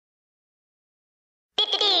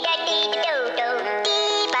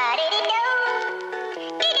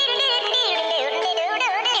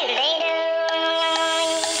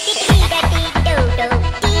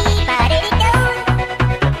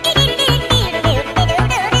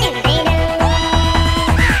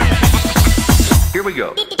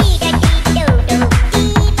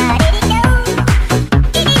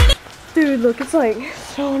look, it's like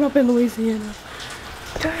snowing up in Louisiana.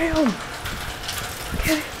 Damn.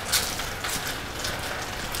 Okay.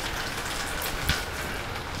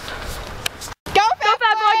 Go fat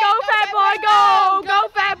boy, go fat boy, go! Go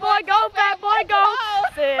fat boy, go fat boy, go!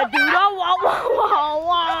 Said do the wow wow wow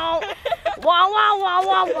wow. Wow wow wow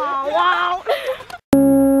wow wow wow.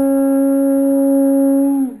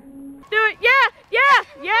 Do it, yeah,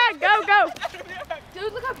 go.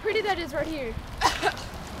 Dude, look how pretty that is right here.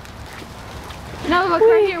 Now look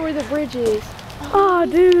right here where the bridge is. Oh,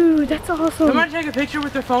 dude, that's awesome. I'm gonna take a picture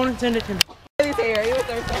with their phone and send it to me. Haley's hair, you with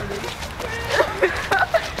their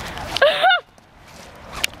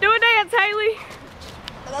Do a dance, Haley.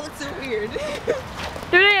 That looks so weird.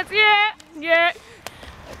 Do a dance, yeah.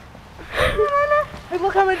 Hey,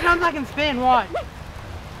 look how many times I can spin, watch.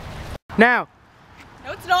 Now.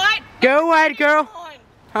 No, it's not. Go, white girl.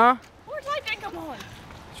 Huh? Where's light didn't come on?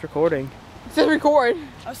 It's recording. It says record.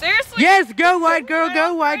 Oh, seriously? Yes, go, white girl,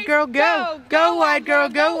 go, white girl, go. Go, white girl,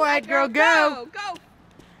 go, white girl, go. Go.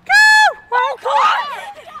 Oh,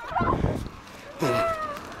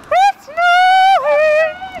 it's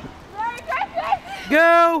snowing.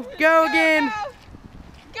 Go again.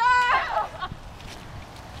 Go.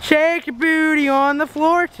 Shake your booty on the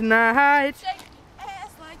floor tonight. Shake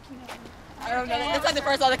ass like you know. I don't know. That's like the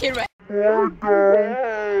first song that came to my